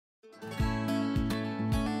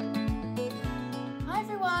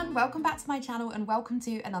everyone, welcome back to my channel and welcome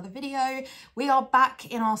to another video. We are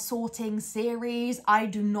back in our sorting series. I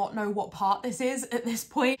do not know what part this is at this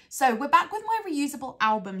point. So we're back with my reusable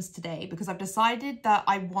albums today because I've decided that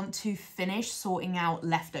I want to finish sorting out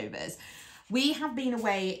leftovers. We have been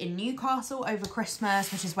away in Newcastle over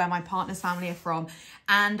Christmas, which is where my partner's family are from,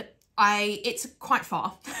 and it's quite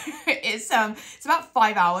far. It's about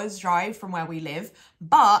 5 hours drive from where we live,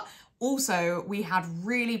 but also, we had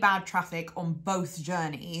really bad traffic on both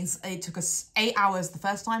journeys. It took us 8 hours the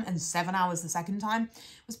first time and 7 hours the second time.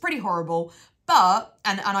 It was pretty horrible, but,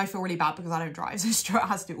 and I feel really bad because I don't drive, so Stuart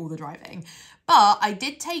has to do all the driving. But I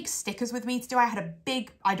did take stickers with me to do. I had a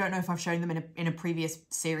big, I don't know if I've shown them in a previous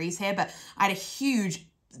series here, but I had a huge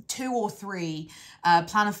 2 or 3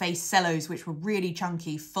 planner face cellos, which were really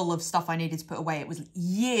chunky, full of stuff I needed to put away. It was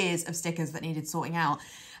years of stickers that needed sorting out.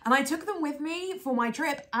 And I took them with me for my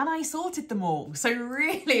trip and I sorted them all. So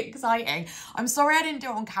really exciting. I'm sorry I didn't do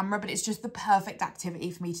it on camera, but it's just the perfect activity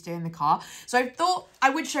for me to do in the car. So I thought I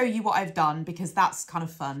would show you what I've done because that's kind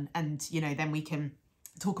of fun. And, you know, then we can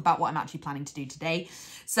talk about what I'm actually planning to do today.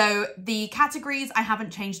 So the categories I haven't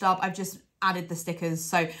changed up. I've just added the stickers.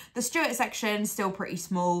 So the Stuart section, still pretty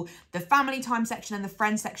small. The family time section and the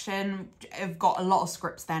friends section have got a lot of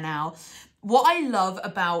scripts there now. What I love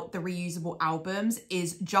about the reusable albums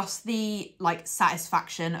is just the like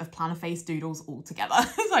satisfaction of planner face doodles all together.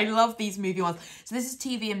 So I love these movie ones. So this is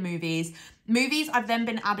TV and movies. Movies, I've then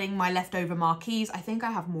been adding my leftover marquees. I think I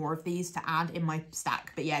have more of these to add in my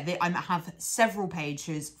stack. But yeah, I have several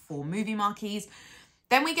pages for movie marquees.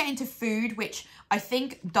 Then we get into food, which I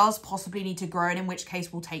think does possibly need to grow, and in which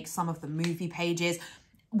case we'll take some of the movie pages.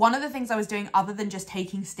 One of the things I was doing, other than just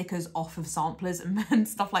taking stickers off of samplers and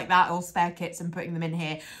stuff like that, or spare kits and putting them in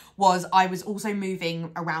here, was I was also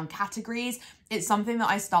moving around categories. It's something that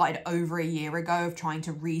I started over a year ago of trying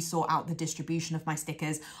to resort out the distribution of my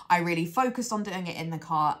stickers. I really focused on doing it in the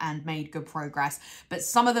car and made good progress, but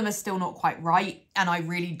some of them are still not quite right and I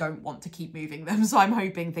really don't want to keep moving them. So I'm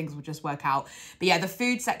hoping things will just work out. But yeah, the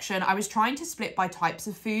food section, I was trying to split by types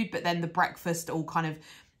of food, but then the breakfast all kind of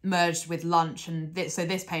merged with lunch, and so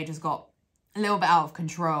this page has got a little bit out of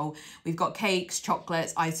control. We've got cakes,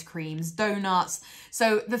 chocolates, ice creams, donuts.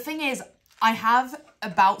 So the thing is, I have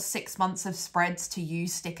about 6 months of spreads to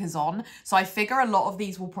use stickers on, so I figure a lot of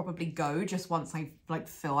these will probably go just once I like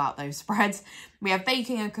fill out those spreads. We have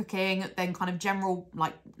baking and cooking, then kind of general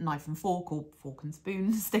like knife and fork or fork and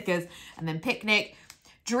spoon stickers, and then picnic.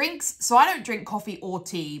 Drinks, so I don't drink coffee or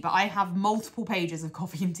tea, but I have multiple pages of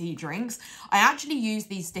coffee and tea drinks. I actually use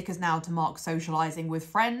these stickers now to mark socializing with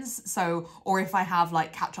friends. So, or if I have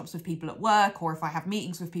like catch-ups with people at work, or if I have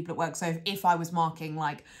meetings with people at work. So if I was marking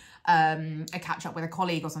like a catch-up with a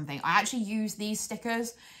colleague or something, I actually use these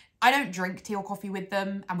stickers. I don't drink tea or coffee with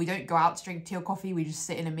them, and we don't go out to drink tea or coffee. We just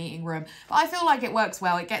sit in a meeting room. But I feel like it works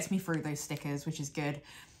well. It gets me through those stickers, which is good.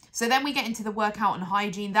 So then we get into the workout and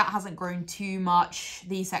hygiene. That hasn't grown too much.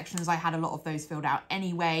 These sections, I had a lot of those filled out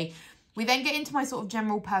anyway. We then get into my sort of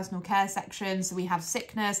general personal care section. So we have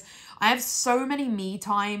sickness. I have so many me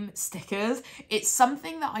time stickers. It's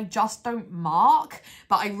something that I just don't mark,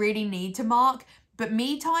 but I really need to mark. But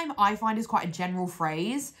me time, I find, is quite a general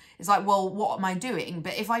phrase. It's like, well, what am I doing?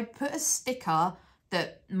 But if I put a sticker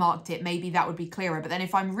that marked it, maybe that would be clearer. But then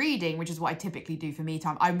if I'm reading, which is what I typically do for me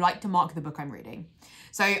time, I like to mark the book I'm reading.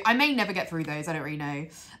 So I may never get through those, I don't really know.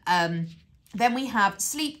 Then we have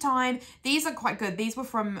sleep time. These are quite good. These were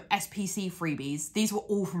from SPC freebies. These were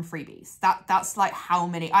all from freebies. That's like how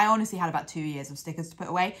many, I honestly had about 2 years of stickers to put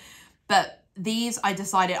away. But these, I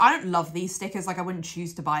decided, I don't love these stickers, like I wouldn't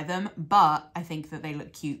choose to buy them, but I think that they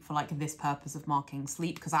look cute for like this purpose of marking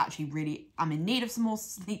sleep, because I actually really am in need of some more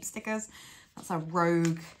sleep stickers. That's a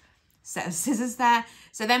rogue set of scissors there.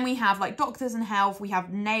 So then we have like doctors and health. We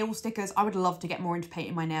have nail stickers. I would love to get more into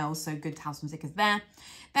painting my nails, so good to have some stickers there.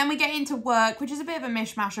 Then we get into work, which is a bit of a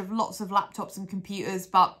mishmash of lots of laptops and computers,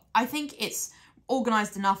 but I think it's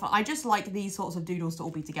organized enough. I just like these sorts of doodles to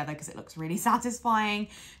all be together because it looks really satisfying.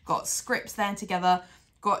 Got scripts there together.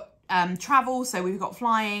 Got travel, so we've got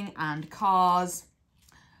flying and cars.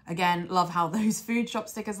 Again, love how those food shop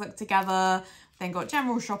stickers look together. Then got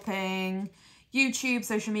general shopping, YouTube,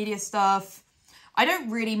 social media stuff. I don't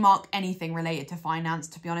really mark anything related to finance,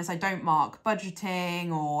 to be honest. I don't mark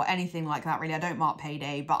budgeting or anything like that, really. I don't mark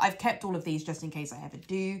payday, but I've kept all of these just in case I ever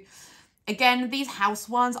do. Again, these house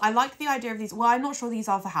ones, I like the idea of these. Well, I'm not sure these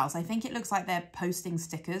are for house. I think it looks like they're posting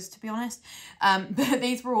stickers, to be honest. But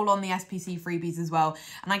these were all on the SPC freebies as well.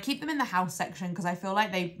 And I keep them in the house section because I feel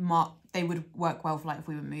like they would work well for like if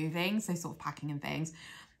we were moving, so sort of packing and things.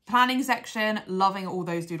 Planning section, loving all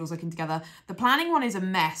those doodles looking together. The planning one is a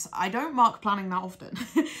mess. I don't mark planning that often.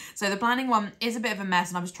 So the planning one is a bit of a mess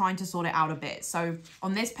and I was trying to sort it out a bit. So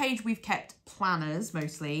on this page, we've kept planners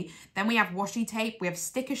mostly. Then we have washi tape. We have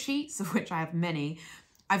sticker sheets, of which I have many.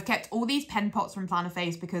 I've kept all these pen pots from Planner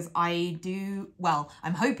Face because I do, well,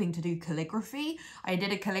 I'm hoping to do calligraphy. I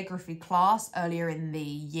did a calligraphy class earlier in the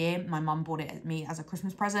year. My mum bought it me as a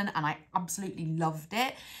Christmas present and I absolutely loved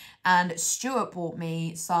it. And Stuart bought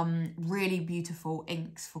me some really beautiful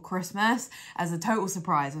inks for Christmas as a total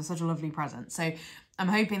surprise. It was such a lovely present. So I'm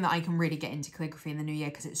hoping that I can really get into calligraphy in the new year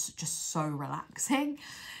because it's just so relaxing.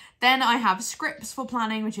 Then I have scripts for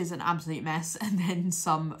planning, which is an absolute mess. And then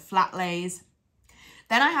some flat lays.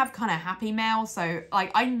 Then I have kind of happy mail. So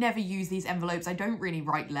like I never use these envelopes. I don't really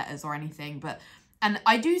write letters or anything, and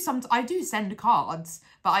I do send cards,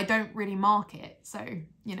 but I don't really mark it. So,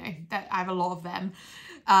 you know, I have a lot of them.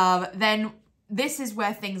 Then this is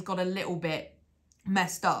where things got a little bit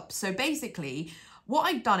messed up. So basically what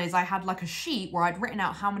I'd done is I had like a sheet where I'd written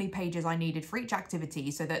out how many pages I needed for each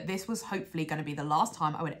activity so that this was hopefully going to be the last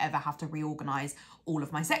time I would ever have to reorganize all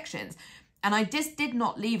of my sections. And I just did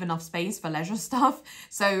not leave enough space for leisure stuff.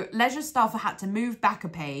 So leisure stuff I had to move back a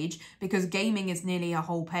page because gaming is nearly a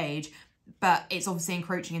whole page, but it's obviously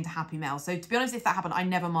encroaching into happy mail. So to be honest, if that happened, I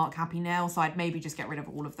never mark happy mail. So I'd maybe just get rid of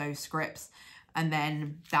all of those scripts. And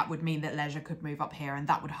then that would mean that leisure could move up here and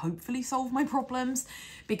that would hopefully solve my problems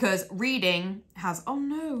because reading has, oh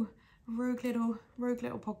no, rogue little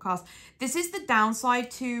podcast. This is the downside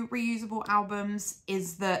to reusable albums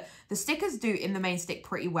is that the stickers do in the main stick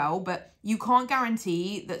pretty well, but you can't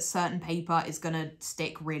guarantee that certain paper is going to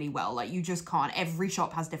stick really well. Like you just can't. Every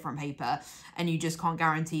shop has different paper and you just can't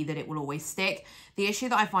guarantee that it will always stick. The issue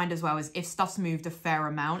that I find as well is if stuff's moved a fair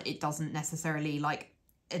amount, it doesn't necessarily like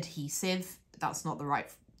adhesive. That's not the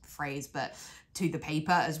right phrase, but to the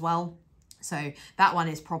paper as well. So that one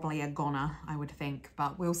is probably a goner, I would think,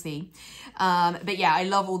 but we'll see. But yeah, I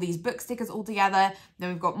love all these book stickers all together. Then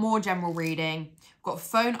we've got more general reading. We've got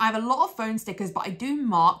phone. I have a lot of phone stickers, but I do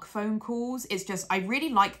mark phone calls. It's just, I really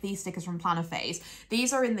like these stickers from Planner Face.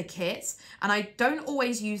 These are in the kits and I don't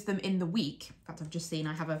always use them in the week. In fact, I've just seen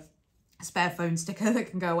I have a spare phone sticker that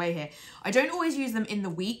can go away here. I don't always use them in the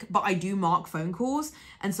week, but I do mark phone calls.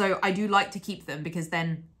 And so I do like to keep them because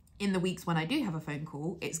then in the weeks when I do have a phone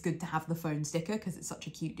call, it's good to have the phone sticker because it's such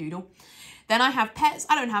a cute doodle. Then I have pets.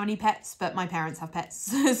 I don't have any pets, but my parents have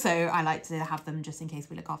pets. So I like to have them just in case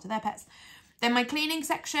we look after their pets. Then my cleaning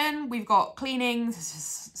section, we've got cleaning. This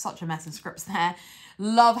is such a mess of scripts there.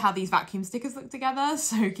 Love how these vacuum stickers look together.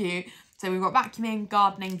 So cute. So we've got vacuuming,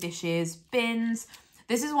 gardening, dishes, bins.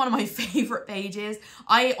 This is one of my favorite pages.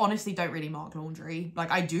 I honestly don't really mark laundry.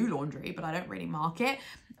 Like I do laundry, but I don't really mark it.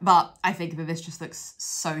 But I think that this just looks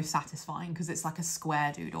so satisfying because it's like a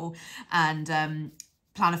square doodle. And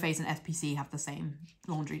Planner Face and FPC have the same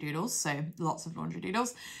laundry doodles. So lots of laundry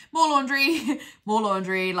doodles. More laundry, more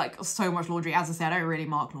laundry, like so much laundry. As I said, I don't really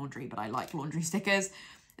mark laundry, but I like laundry stickers.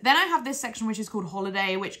 Then I have this section which is called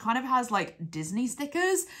Holiday, which kind of has like Disney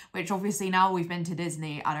stickers, which obviously now we've been to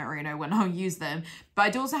Disney, I don't really know when I'll use them. But I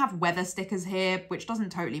do also have weather stickers here, which doesn't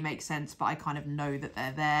totally make sense, but I kind of know that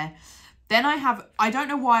they're there. Then I don't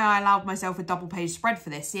know why I allowed myself a double page spread for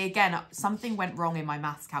this. See, again, something went wrong in my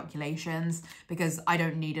maths calculations because I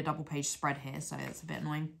don't need a double page spread here, so it's a bit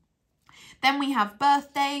annoying. Then we have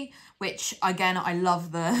birthday, which again, I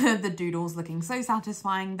love the doodles looking so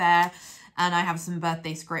satisfying there. And I have some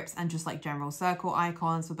birthday scripts and just like general circle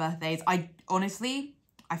icons for birthdays. I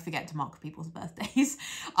forget to mark people's birthdays.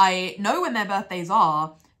 I know when their birthdays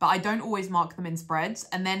are, but I don't always mark them in spreads.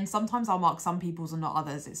 And then sometimes I'll mark some people's and not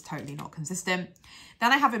others. It's totally not consistent.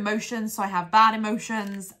 Then I have emotions. So I have bad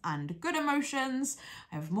emotions and good emotions.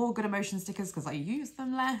 I have more good emotion stickers because I use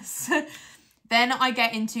them less. Then I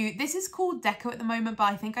get into, this is called Deco at the moment, but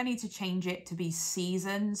I think I need to change it to be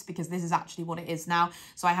seasons because this is actually what it is now.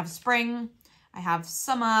 So I have spring, I have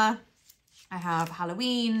summer, I have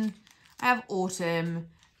Halloween, I have autumn,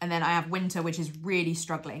 and then I have winter, which is really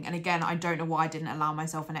struggling. And again, I don't know why I didn't allow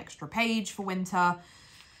myself an extra page for winter.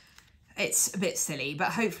 It's a bit silly,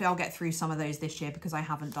 but hopefully I'll get through some of those this year because I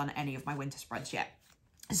haven't done any of my winter spreads yet.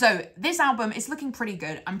 So this album is looking pretty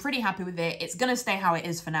good. I'm pretty happy with it. It's going to stay how it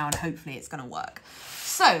is for now and hopefully it's going to work.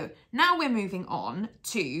 So now we're moving on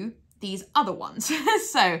to these other ones.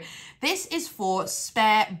 So this is for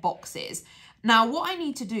spare boxes. Now what I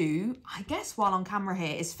need to do, I guess while on camera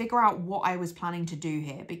here, is figure out what I was planning to do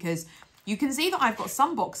here because you can see that I've got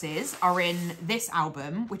some boxes are in this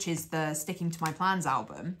album, which is the Sticking to My Plans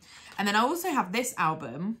album. And then I also have this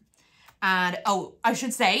album, And oh, I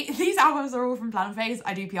should say, these albums are all from Planner Phase.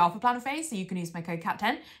 I do PR for Planner Phase, so you can use my code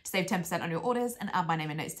CAT10 to save 10% on your orders and add my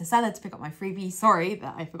name and notes to seller to pick up my freebie. Sorry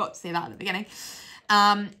that I forgot to say that at the beginning.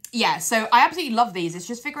 Yeah, so I absolutely love these. It's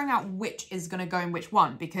just figuring out which is going to go in which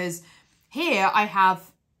one, because here I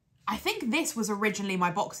have, I think this was originally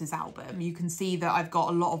my boxes album. You can see that I've got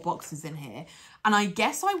a lot of boxes in here. And I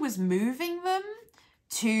guess I was moving them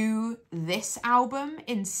to this album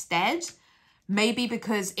instead. Maybe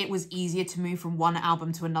because it was easier to move from one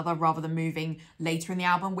album to another rather than moving later in the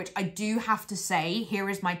album, which I do have to say, here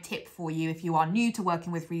is my tip for you if you are new to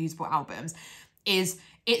working with reusable albums, is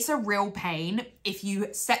it's a real pain if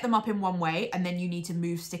you set them up in one way and then you need to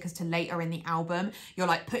move stickers to later in the album. You're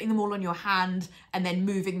like putting them all on your hand and then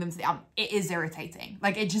moving them to the album. It is irritating.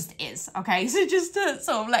 Like, it just is, okay? So just to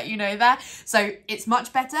sort of let you know that. So it's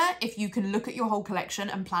much better if you can look at your whole collection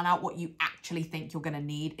and plan out what you actually think you're gonna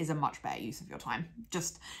need is a much better use of your time.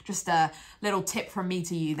 Just a little tip from me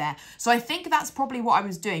to you there. So I think that's probably what I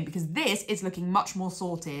was doing, because this is looking much more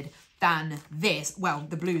sorted than this. Well,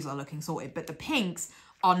 the blues are looking sorted, but the pinks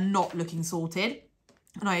are not looking sorted.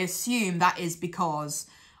 And I assume that is because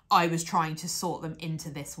I was trying to sort them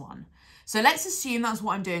into this one. So let's assume that's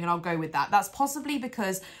what I'm doing, and I'll go with that. That's possibly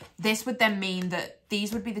because this would then mean that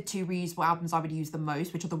these would be the two reusable albums I would use the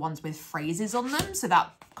most, which are the ones with phrases on them. So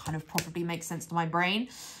that kind of probably makes sense to my brain.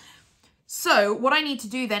 So what I need to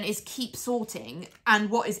do then is keep sorting. And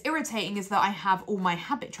what is irritating is that I have all my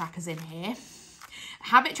habit trackers in here.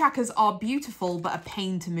 Habit trackers are beautiful, but a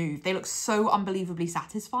pain to move. They look so unbelievably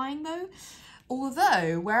satisfying though.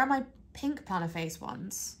 Although, where are my pink Planner Face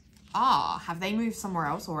ones? Ah, have they moved somewhere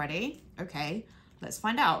else already? Okay, let's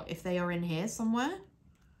find out if they are in here somewhere.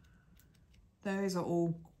 Those are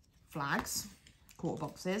all flags, quarter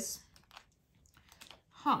boxes.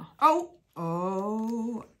 Huh,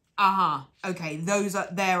 okay,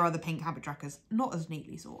 there are the pink habit trackers. Not as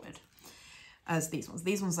neatly sorted as these ones.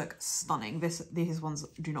 These ones look stunning. These ones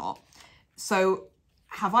do not. So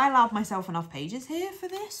have I allowed myself enough pages here for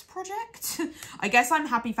this project? I guess I'm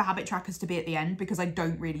happy for habit trackers to be at the end because I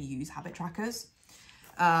don't really use habit trackers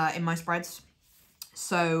in my spreads.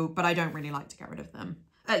 So, but I don't really like to get rid of them.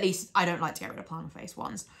 At least I don't like to get rid of Planner Face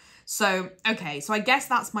ones. So, okay, so I guess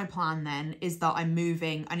that's my plan then, is that I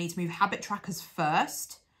need to move habit trackers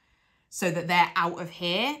first so that they're out of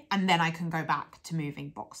here, and then I can go back to moving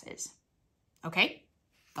boxes. Okay,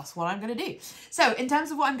 that's what I'm going to do. So in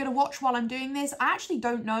terms of what I'm going to watch while I'm doing this, I actually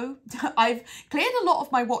don't know. I've cleared a lot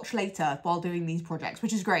of my watch later while doing these projects,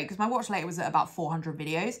 which is great because my watch later was at about 400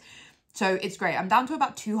 videos. So it's great. I'm down to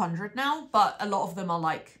about 200 now, but a lot of them are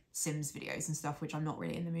like Sims videos and stuff, which I'm not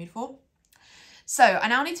really in the mood for. So I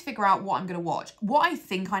now need to figure out what I'm going to watch. What I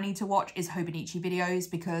think I need to watch is Hobonichi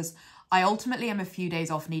videos, because I ultimately am a few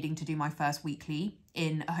days off needing to do my first weekly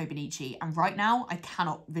in a Hobonichi. And right now I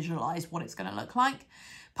cannot visualize what it's going to look like.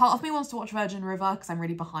 Part of me wants to watch Virgin River because I'm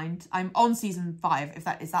really behind. I'm on season 5.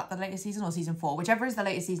 Is that the latest season or season 4? Whichever is the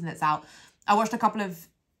latest season that's out. I watched a couple of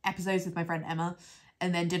episodes with my friend Emma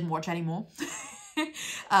and then didn't watch any more.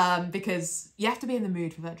 Because you have to be in the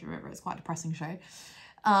mood for Virgin River. It's quite a depressing show.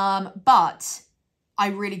 But I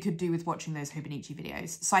really could do with watching those Hobonichi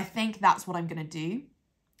videos. So I think that's what I'm going to do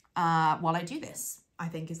while I do this, I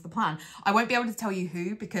think is the plan. I won't be able to tell you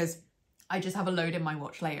who because I just have a load in my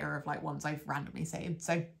watch later of like ones I've randomly saved.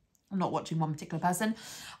 So I'm not watching one particular person.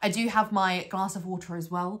 I do have my glass of water as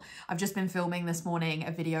well. I've just been filming this morning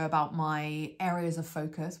a video about my areas of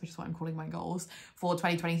focus, which is what I'm calling my goals for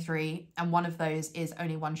 2023. And one of those is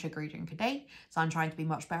only 1 sugary drink a day. So I'm trying to be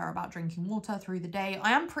much better about drinking water through the day.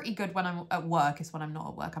 I am pretty good when I'm at work. It's when I'm not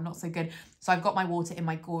at work, I'm not so good. So I've got my water in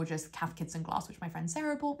my gorgeous Cath Kidston glass, which my friend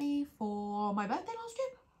Sarah bought me for my birthday last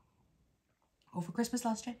year. Or for Christmas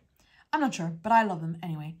last year. I'm not sure, but I love them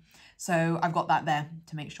anyway. So I've got that there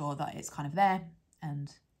to make sure that it's kind of there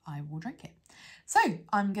and I will drink it. So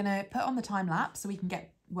I'm gonna put on the time lapse so we can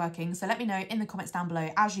get working. So let me know in the comments down below,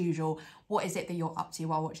 as usual, what is it that you're up to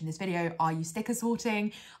while watching this video? Are you sticker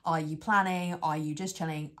sorting? Are you planning? Are you just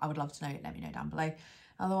chilling? I would love to know, let me know down below.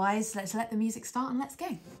 Otherwise, let's let the music start and let's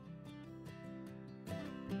go.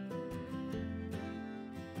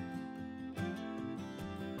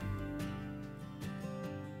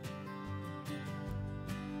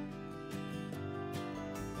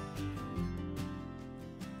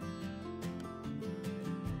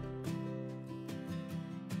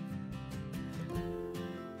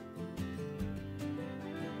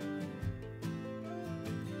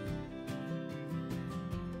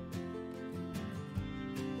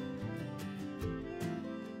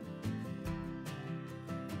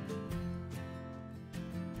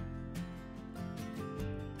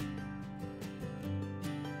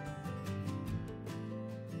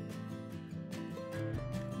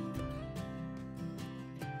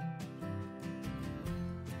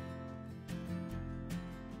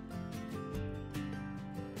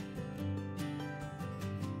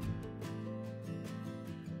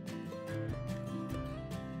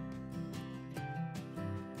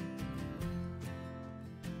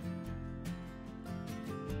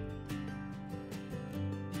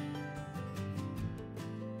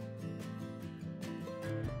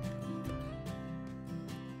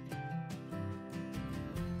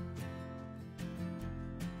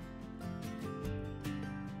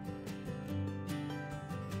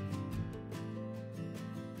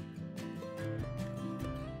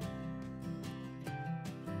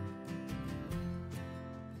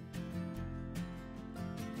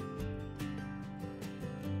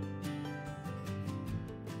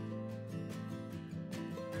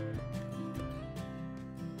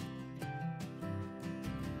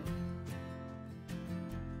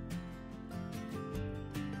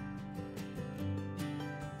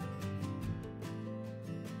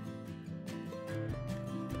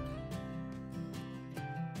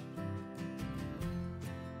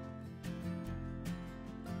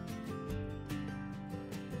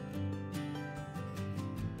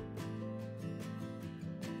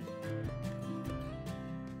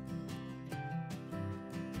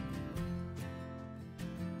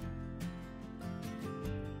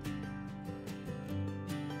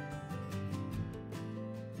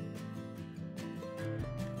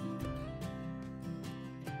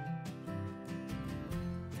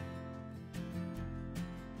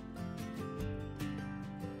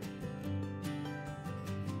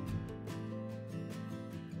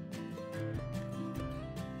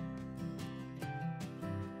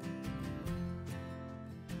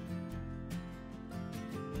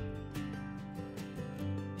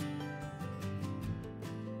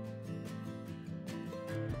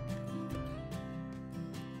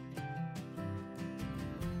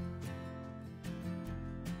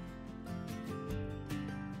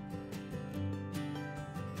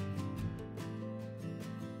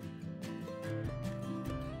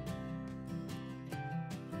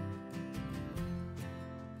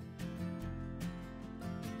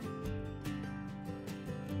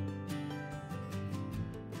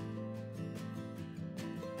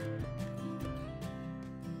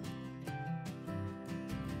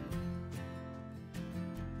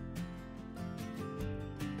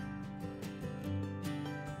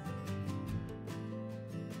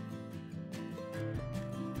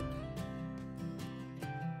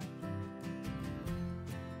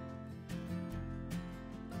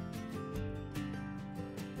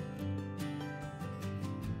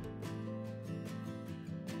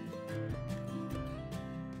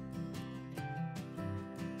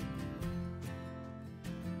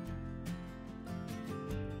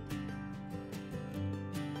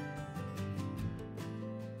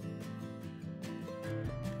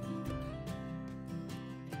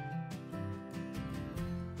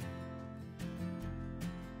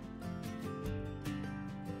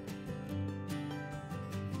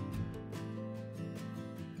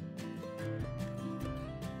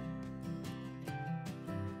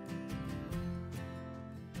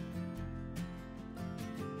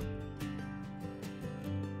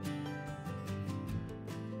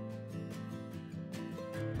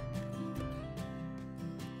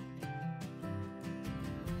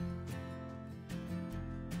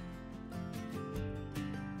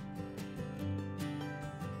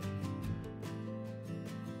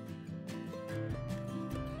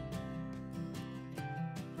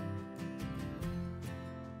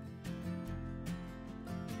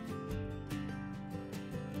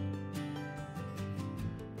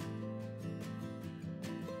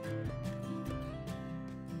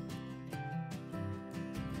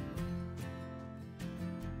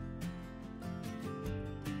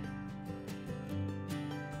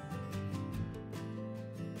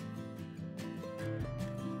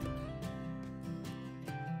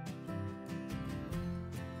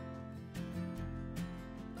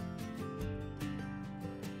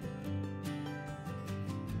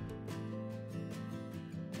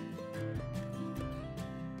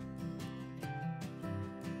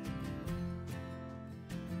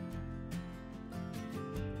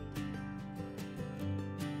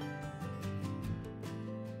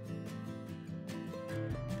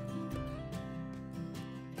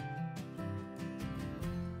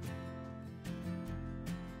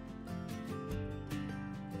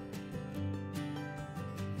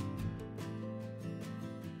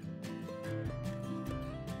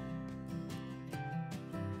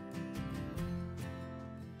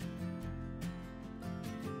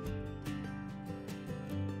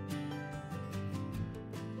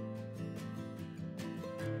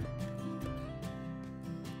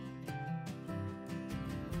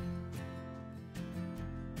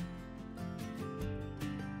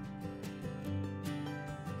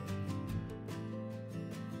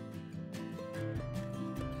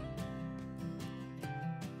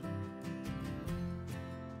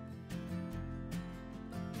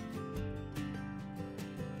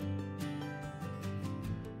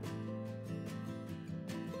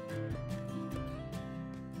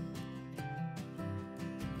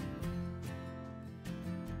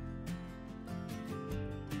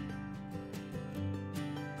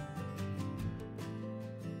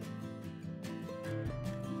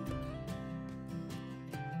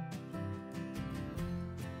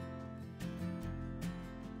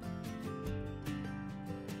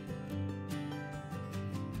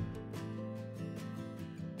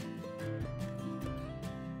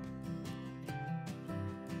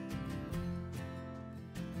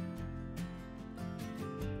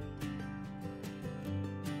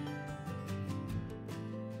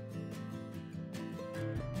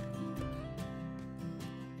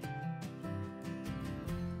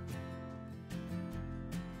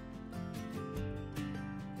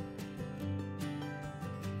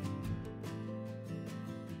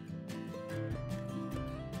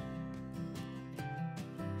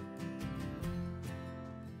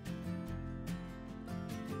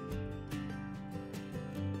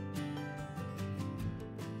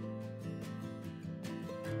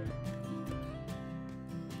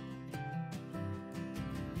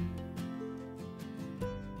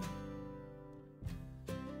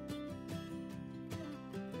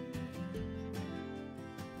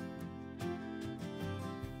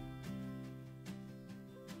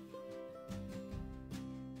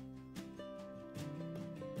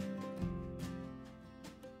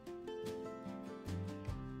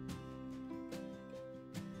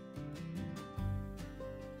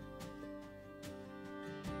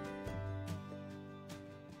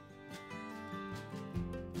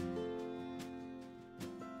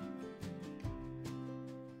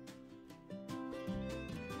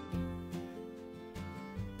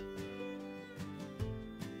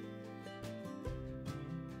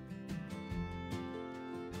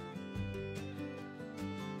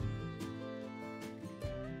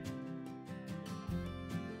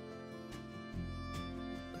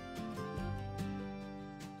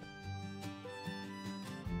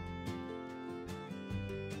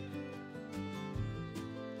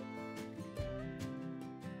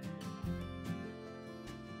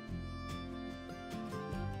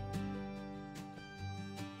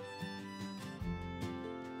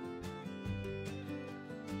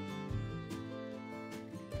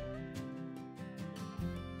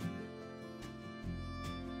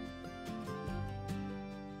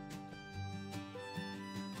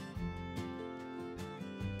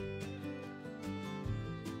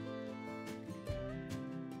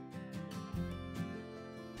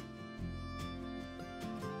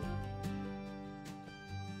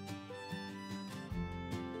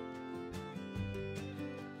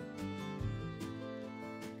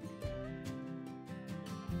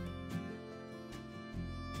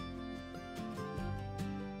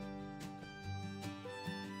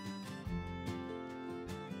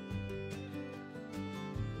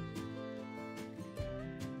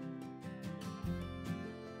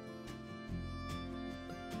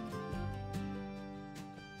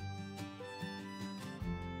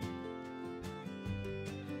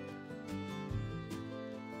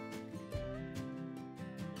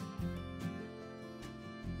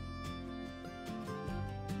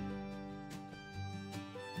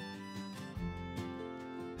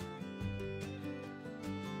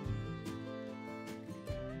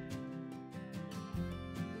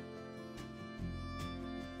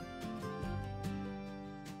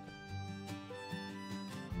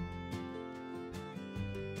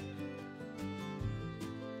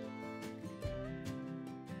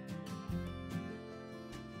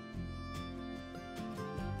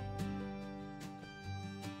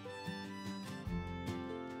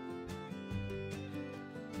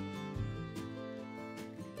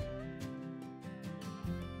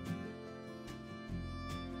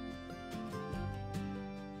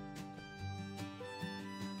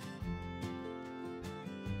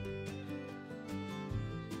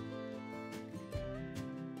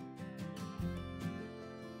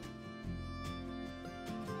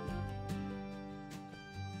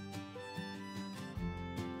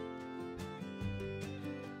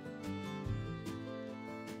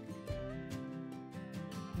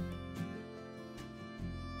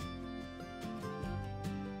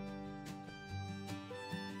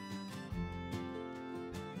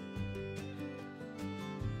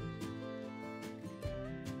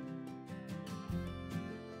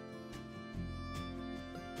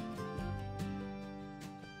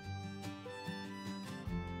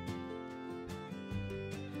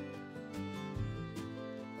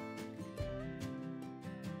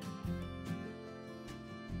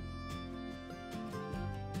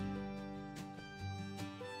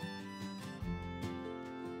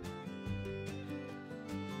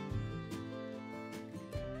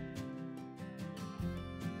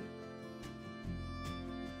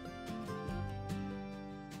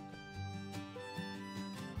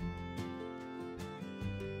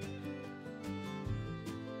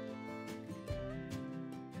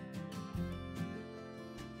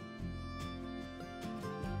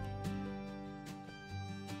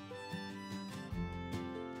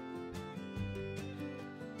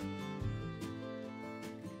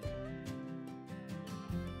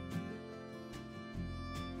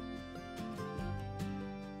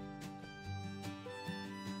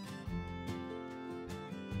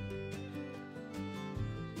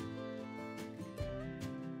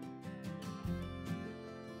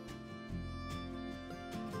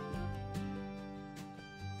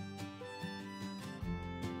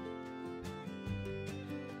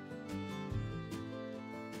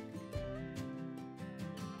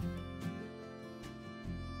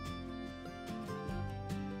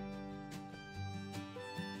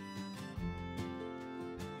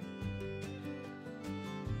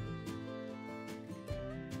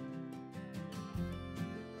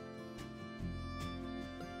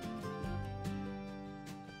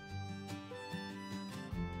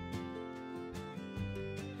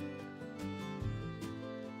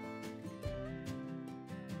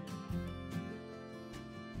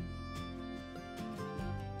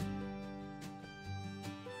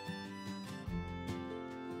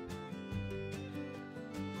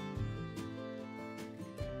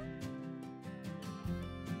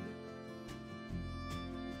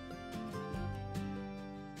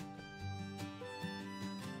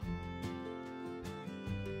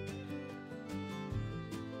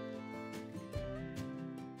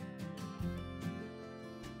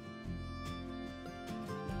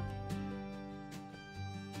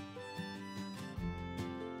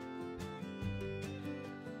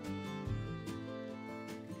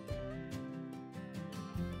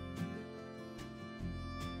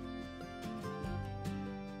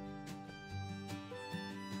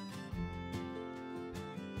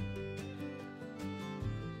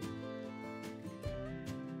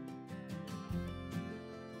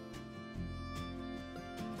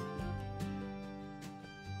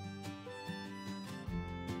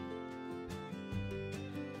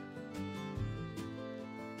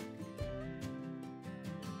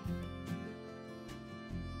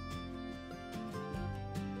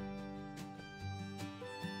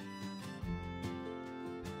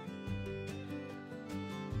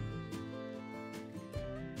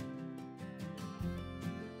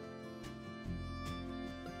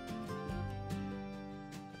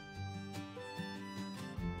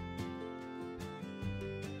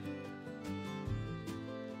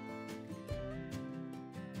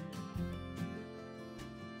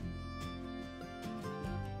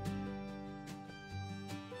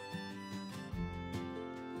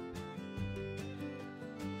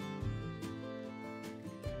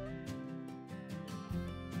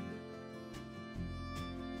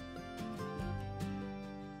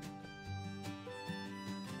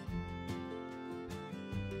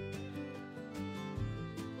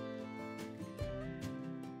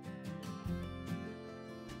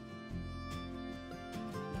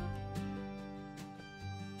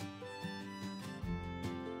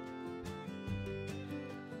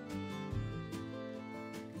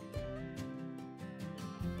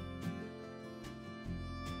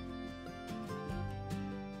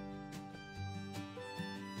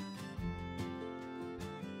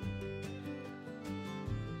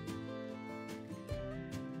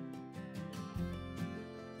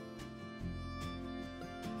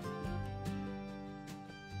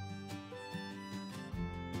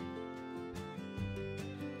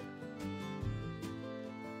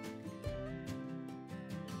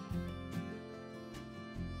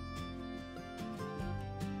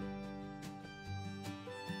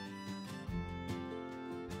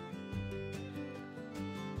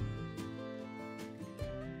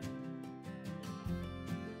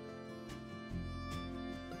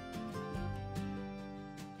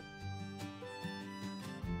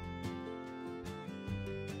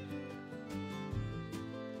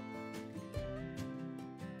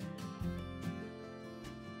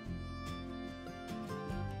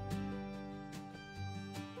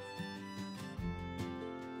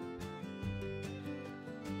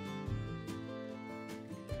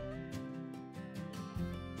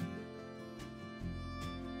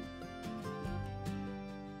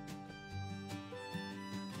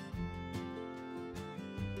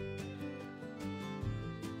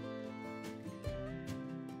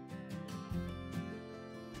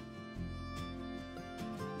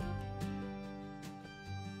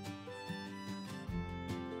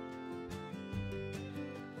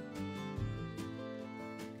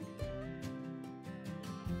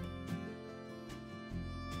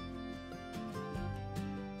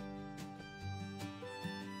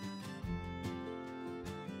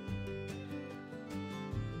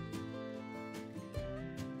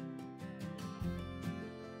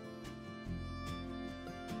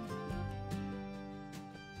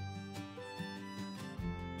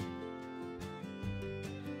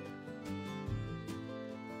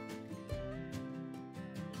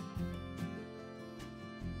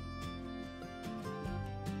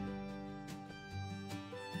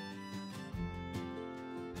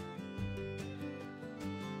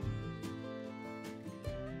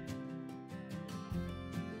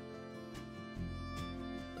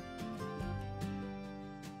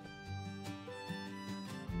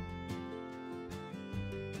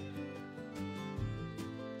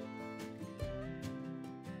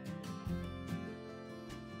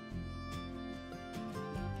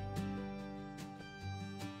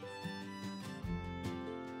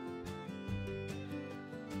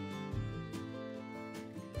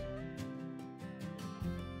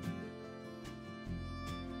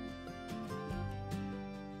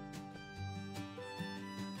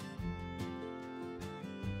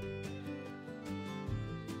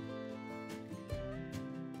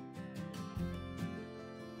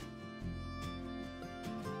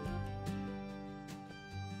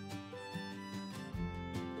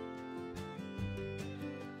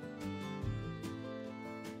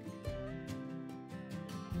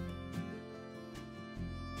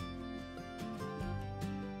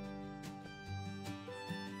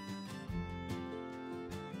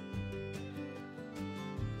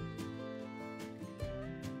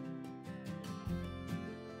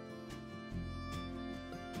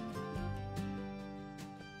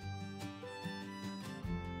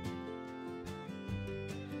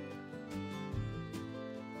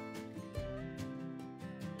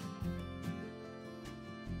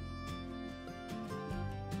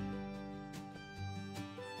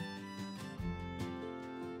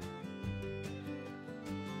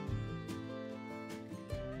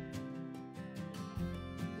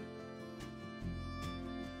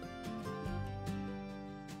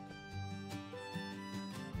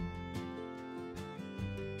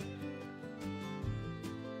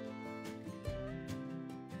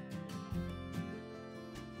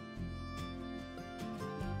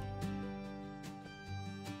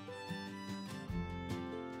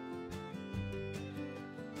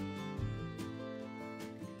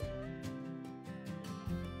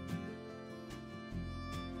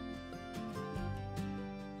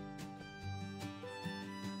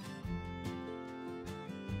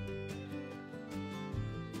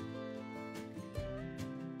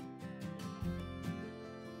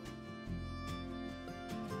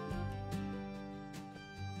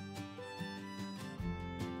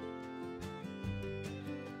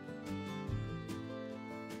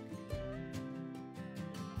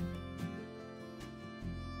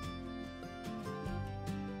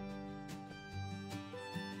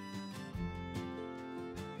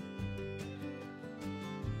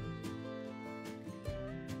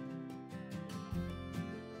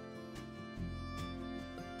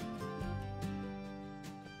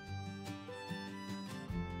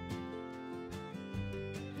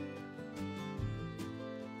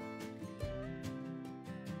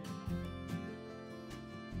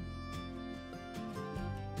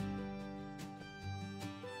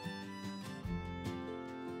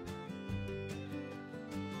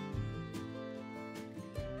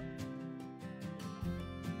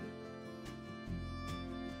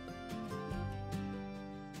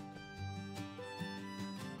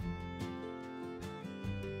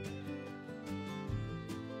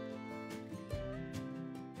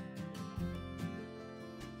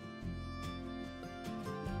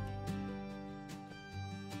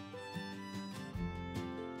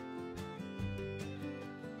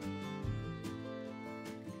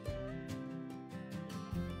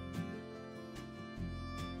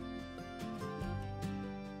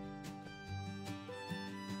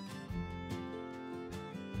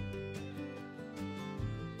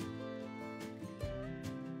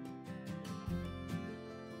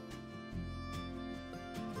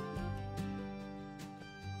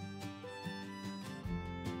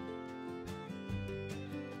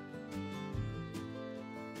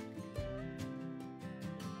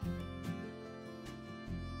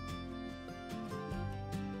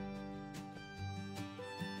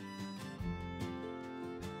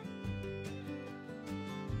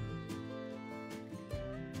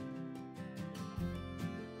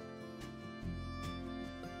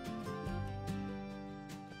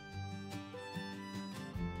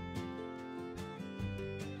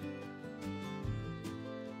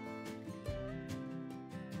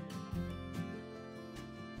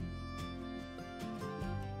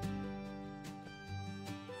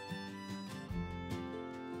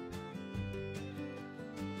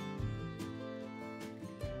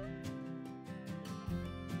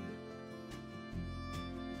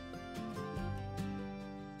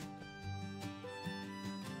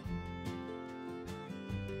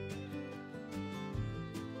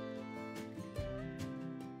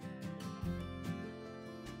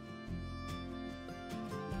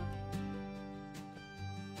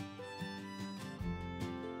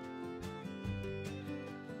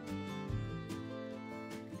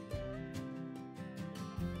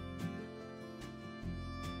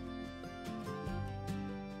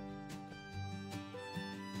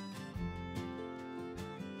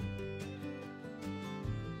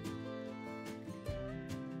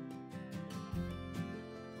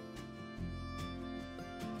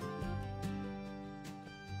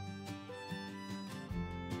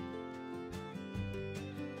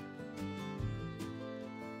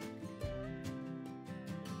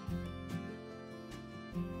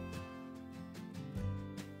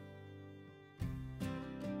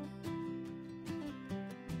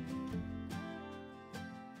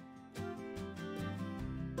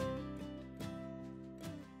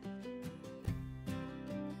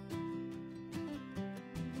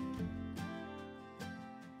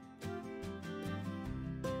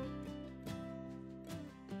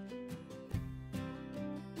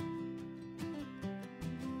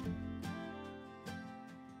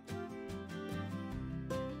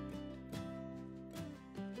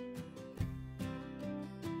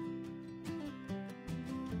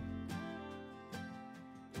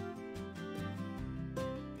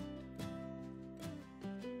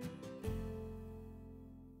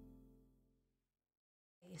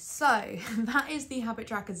 so that is the habit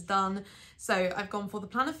trackers done. So I've gone for the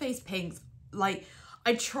planner face pinks. Like,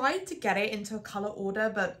 I tried to get it into a color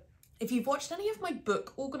order, but if you've watched any of my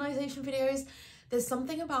book organization videos, there's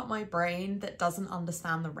something about my brain that doesn't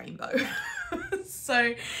understand the rainbow.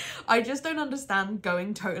 So I just don't understand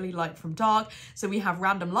going totally light from dark. So we have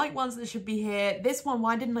random light ones that should be here. This one,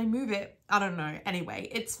 why didn't I move it? I don't know. Anyway,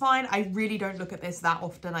 it's fine. I really don't look at this that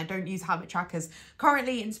often. I don't use habit trackers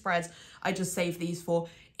currently in spreads. I just save these for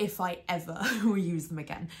if I ever will use them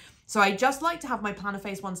again. So I just like to have my planner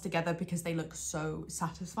face ones together because they look so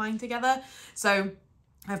satisfying together. So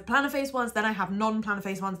I have planner face ones, then I have non-planner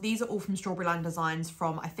face ones. These are all from Strawberry Line Designs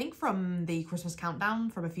from, I think from the Christmas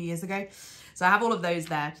countdown from a few years ago. So I have all of those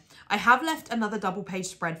there. I have left another double page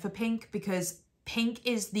spread for pink because pink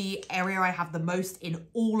is the area I have the most in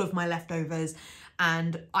all of my leftovers.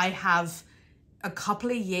 And I have a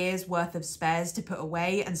couple of years worth of spares to put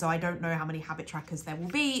away. And so I don't know how many habit trackers there will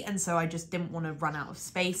be. And so I just didn't want to run out of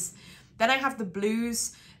space. Then I have the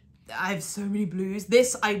blues. I have so many blues.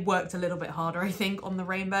 This, I worked a little bit harder, I think, on the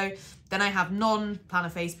rainbow. Then I have non-planner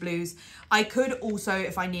face blues. I could also,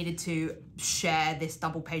 if I needed to, share this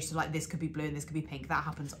double page. So like this could be blue and this could be pink. That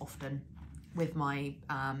happens often with my,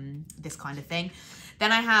 this kind of thing.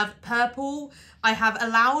 Then I have purple. I have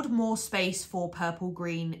allowed more space for purple,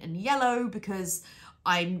 green and yellow because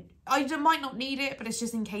I might not need it, but it's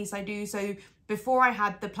just in case I do. So before I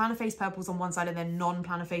had the planner face purples on one side and then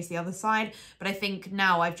non-planner face the other side. But I think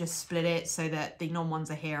now I've just split it so that the non ones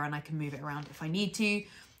are here and I can move it around if I need to.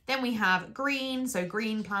 Then we have green. So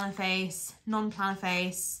green planner face, non-planner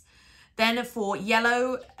face. Then for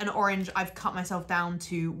yellow and orange, I've cut myself down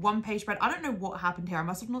to one page spread. I don't know what happened here. I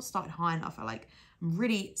must have not started high enough. I'm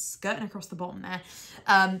really skirting across the bottom there.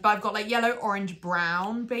 But I've got like yellow, orange,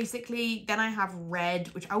 brown, basically. Then I have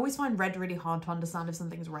red, which I always find red really hard to understand if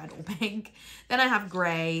something's red or pink. Then I have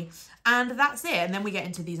grey, and that's it. And then we get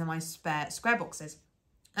into these are my spare square boxes.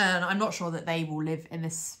 And I'm not sure that they will live in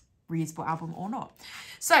this reusable album or not.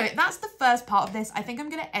 So that's the first part of this. I think I'm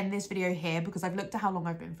going to end this video here because I've looked at how long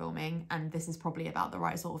I've been filming and this is probably about the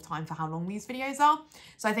right sort of time for how long these videos are.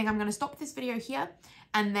 So I think I'm going to stop this video here.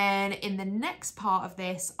 And then in the next part of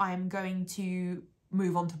this, I'm going to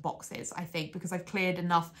move on to boxes, I think, because I've cleared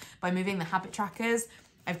enough by moving the habit trackers.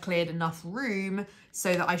 I've cleared enough room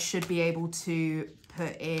so that I should be able to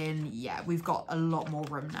put in, yeah, we've got a lot more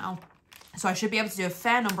room now. So I should be able to do a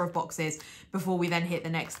fair number of boxes before we then hit the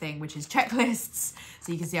next thing, which is checklists.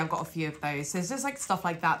 So you can see I've got a few of those. So it's just like stuff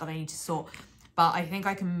like that that I need to sort. But I think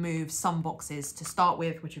I can move some boxes to start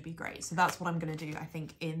with, which would be great. So that's what I'm going to do, I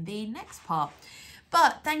think, in the next part.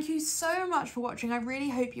 But thank you so much for watching. I really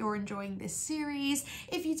hope you're enjoying this series.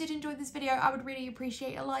 If you did enjoy this video, I would really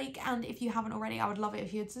appreciate a like. And if you haven't already, I would love it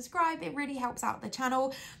if you'd subscribe. It really helps out the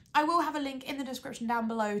channel. I will have a link in the description down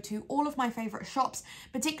below to all of my favourite shops,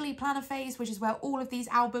 particularly Planner Face, which is where all of these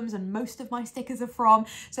albums and most of my stickers are from.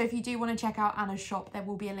 So if you do want to check out Anna's shop, there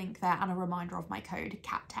will be a link there and a reminder of my code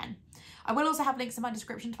CAT10. I will also have links in my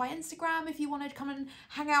description to my Instagram if you want to come and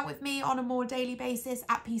hang out with me on a more daily basis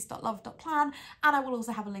at peace.love.plan. And I will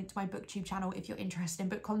also have a link to my BookTube channel if you're interested in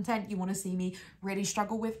book content. You want to see me really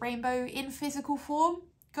struggle with rainbow in physical form.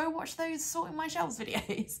 Go watch those sorting my shelves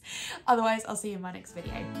videos. Otherwise, I'll see you in my next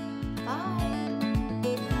video. Bye.